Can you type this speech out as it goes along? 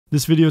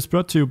This video is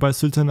brought to you by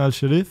Sultan Al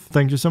Sharif.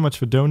 Thank you so much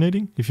for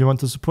donating. If you want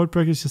to support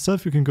Brackeys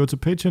yourself, you can go to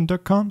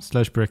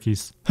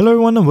patreon.com/Brackeys. Hello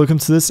everyone and welcome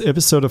to this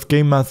episode of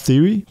Game Math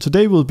Theory.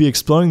 Today we'll be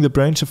exploring the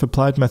branch of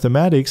applied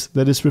mathematics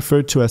that is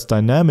referred to as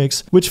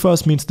dynamics, which for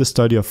us means the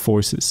study of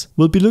forces.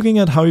 We'll be looking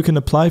at how you can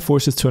apply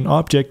forces to an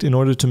object in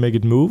order to make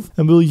it move,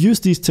 and we'll use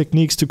these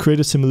techniques to create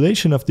a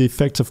simulation of the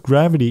effects of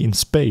gravity in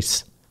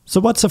space.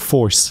 So what's a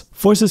force?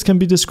 Forces can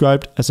be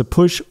described as a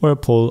push or a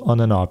pull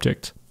on an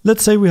object.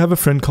 Let's say we have a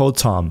friend called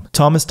Tom.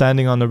 Tom is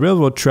standing on a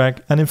railroad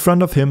track and in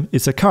front of him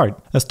is a cart.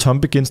 As Tom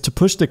begins to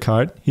push the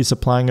cart, he's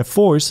applying a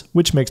force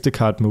which makes the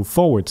cart move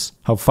forwards.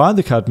 How far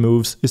the cart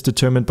moves is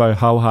determined by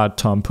how hard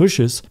Tom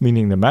pushes,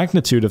 meaning the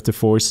magnitude of the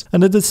force,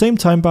 and at the same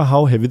time by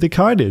how heavy the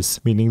cart is,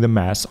 meaning the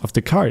mass of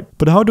the cart.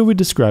 But how do we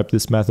describe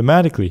this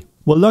mathematically?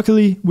 Well,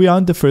 luckily, we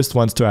aren't the first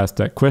ones to ask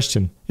that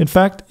question. In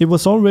fact, it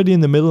was already in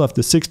the middle of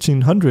the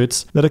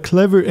 1600s that a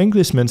clever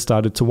Englishman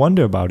started to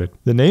wonder about it.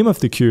 The name of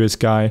the curious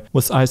guy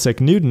was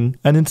Isaac Newton,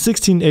 and in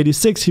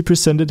 1686 he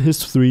presented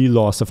his 3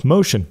 laws of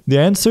motion. The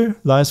answer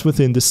lies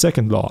within the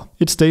second law.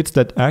 It states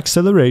that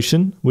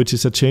acceleration, which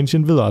is a change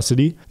in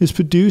velocity, is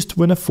produced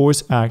when a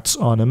force acts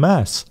on a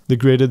mass. The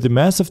greater the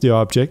mass of the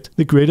object,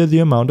 the greater the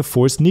amount of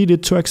force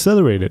needed to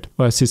accelerate it.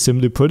 Or as he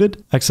simply put it,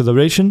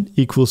 acceleration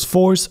equals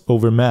force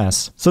over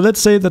mass. So let's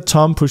say that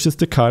Tom pushes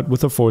the cart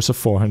with a force of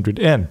 400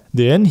 N.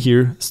 The N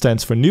here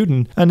stands for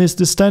Newton and is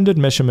the standard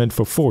measurement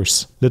for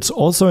force. Let's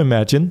also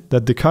imagine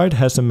that the cart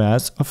has a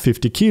mass of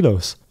 50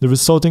 kilos. The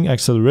resulting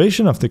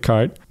acceleration of the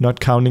cart, not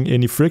counting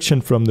any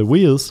friction from the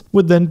wheels,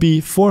 would then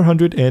be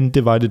 400 N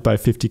divided by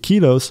 50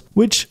 kilos,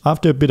 which,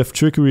 after a bit of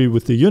trickery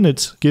with the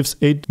units, gives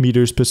 8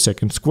 meters per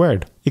second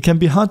squared. It can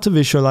be hard to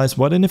visualize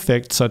what an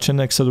effect such an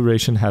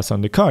acceleration has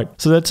on the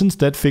cart, so let's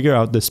instead figure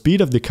out the speed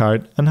of the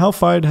cart and how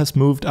far it has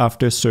moved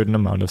after a certain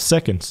amount of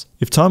seconds.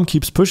 If Tom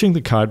keeps pushing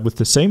the cart with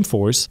the same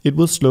force, it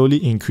will slowly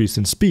increase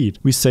in speed.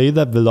 We say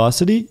that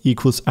velocity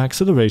equals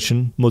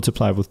acceleration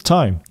multiplied with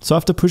time. So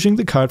after pushing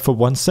the cart for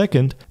 1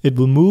 second, it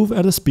will move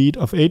at a speed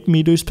of 8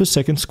 meters per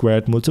second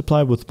squared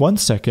multiplied with 1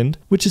 second,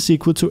 which is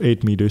equal to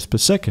 8 meters per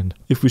second.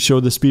 If we show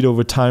the speed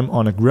over time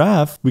on a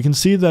graph, we can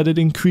see that it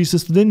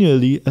increases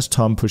linearly as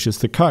Tom pushes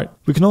the cart.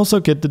 We can also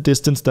get the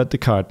distance that the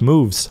cart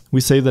moves.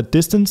 We say that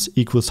distance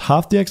equals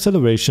half the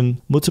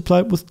acceleration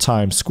multiplied with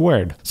time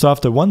squared. So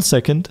after 1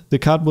 second, the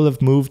cart will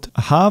have moved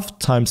a half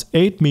times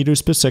 8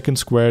 meters per second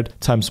squared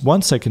times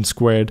 1 second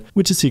squared,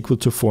 which is equal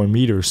to 4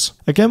 meters.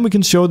 Again, we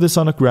can show this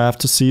on a graph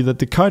to see that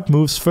the cart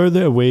moves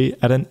further away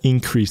at an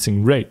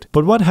increasing rate.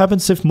 But what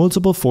happens if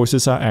multiple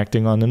forces are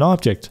acting on an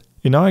object?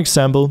 In our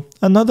example,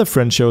 another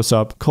friend shows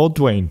up called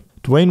Dwayne.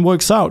 Dwayne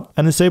works out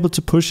and is able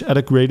to push at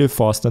a greater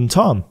force than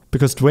Tom.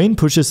 Because Dwayne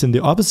pushes in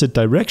the opposite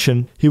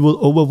direction, he will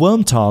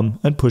overwhelm Tom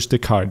and push the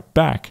cart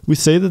back. We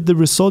say that the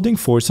resulting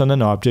force on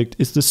an object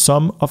is the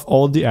sum of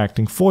all the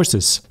acting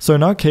forces. So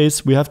in our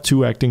case, we have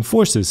 2 acting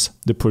forces,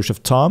 the push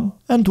of Tom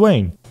and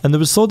Dwayne. And the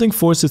resulting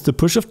force is the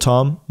push of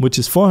Tom, which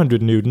is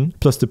 400 Newton,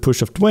 plus the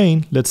push of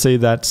Dwayne, let's say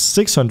that's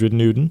 600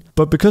 Newton.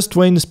 But because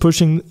Dwayne is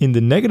pushing in the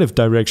negative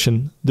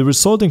direction, the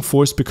resulting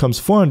force becomes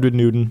 400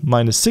 Newton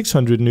minus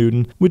 600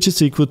 Newton, which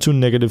is equal to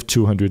negative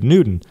 200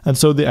 Newton. And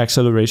so the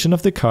acceleration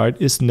of the cart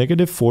is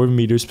negative 4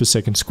 meters per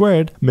second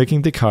squared,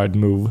 making the cart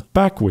move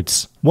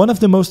backwards. One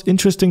of the most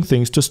interesting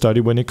things to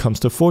study when it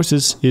comes to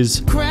forces is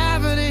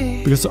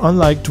gravity. Because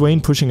unlike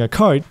Dwayne pushing a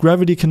cart,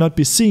 gravity cannot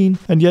be seen,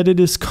 and yet it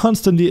is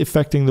constantly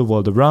affecting the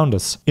world around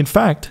us. In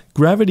fact,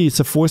 gravity is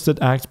a force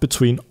that acts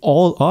between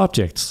all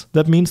objects.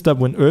 That means that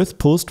when Earth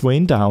pulls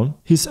Dwayne down,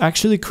 he's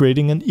actually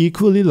creating an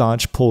equally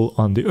large pull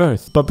on the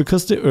Earth. But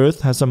because the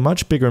Earth has a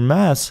much bigger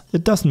mass,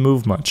 it doesn't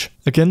move much.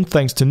 Again,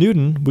 thanks to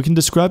Newton, we can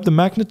describe the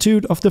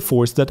magnitude of the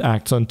force that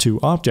acts on 2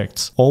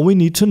 objects. All we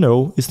need to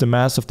know is the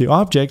mass of the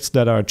objects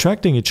that are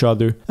attracting each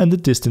other and the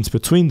distance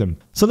between them.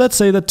 So let's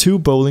say that 2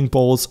 bowling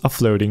balls are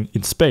floating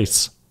in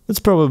space. That's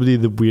probably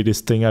the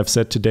weirdest thing I've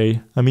said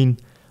today. I mean,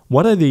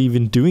 what are they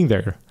even doing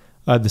there?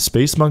 Are the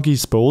space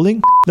monkeys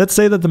bowling? Let's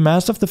say that the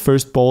mass of the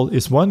first ball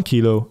is 1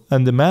 kilo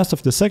and the mass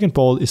of the second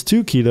ball is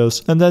 2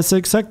 kilos, and there's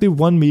exactly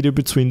 1 meter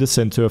between the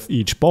center of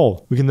each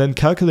ball. We can then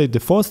calculate the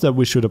force that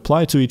we should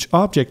apply to each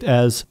object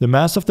as the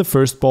mass of the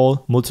first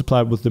ball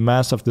multiplied with the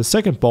mass of the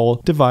second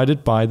ball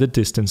divided by the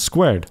distance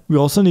squared. We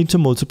also need to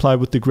multiply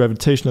with the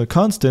gravitational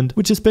constant,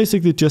 which is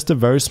basically just a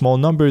very small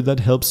number that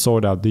helps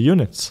sort out the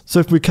units. So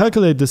if we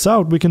calculate this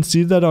out, we can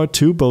see that our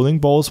 2 bowling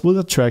balls will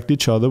attract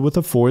each other with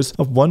a force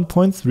of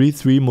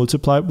 1.33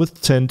 multiplied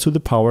with 10 to the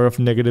power of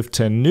negative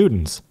 10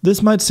 newtons.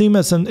 This might seem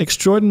as an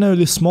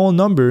extraordinarily small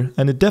number,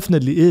 and it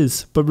definitely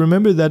is, but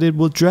remember that it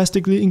will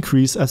drastically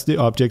increase as the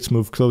objects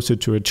move closer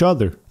to each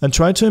other. And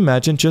try to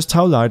imagine just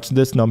how large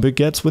this number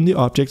gets when the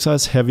objects are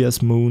as heavy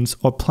as moons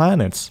or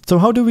planets. So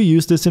how do we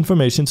use this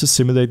information to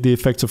simulate the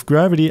effects of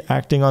gravity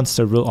acting on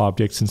several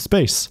objects in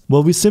space?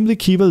 Well, we simply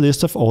keep a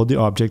list of all the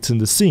objects in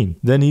the scene.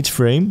 Then each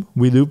frame,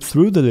 we loop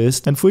through the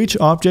list, and for each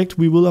object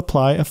we will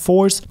apply a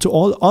force to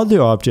all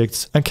other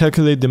objects and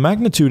calculate the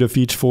magnitude of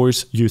each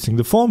force using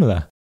the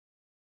formula.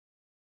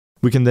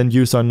 We can then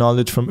use our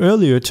knowledge from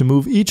earlier to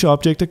move each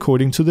object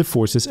according to the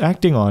forces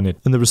acting on it,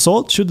 and the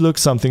result should look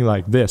something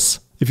like this.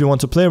 If you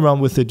want to play around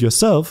with it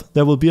yourself,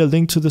 there will be a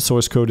link to the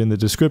source code in the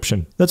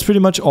description. That's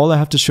pretty much all I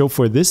have to show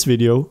for this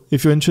video.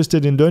 If you're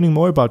interested in learning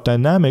more about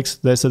dynamics,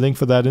 there's a link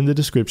for that in the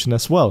description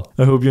as well.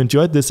 I hope you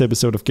enjoyed this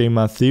episode of Game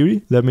Math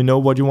Theory. Let me know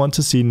what you want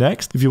to see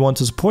next. If you want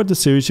to support the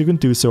series, you can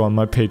do so on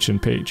my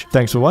Patreon page.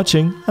 Thanks for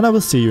watching, and I will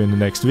see you in the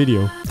next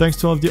video. Thanks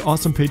to all of the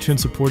awesome Patreon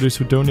supporters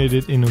who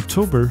donated in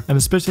October, and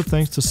a special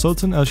thanks to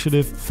Sultan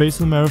Al-Sharif,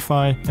 Faisal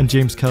Marifai, and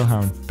James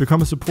Kelhoun.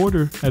 Become a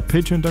supporter at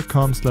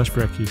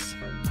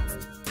patreon.com/Brackeys.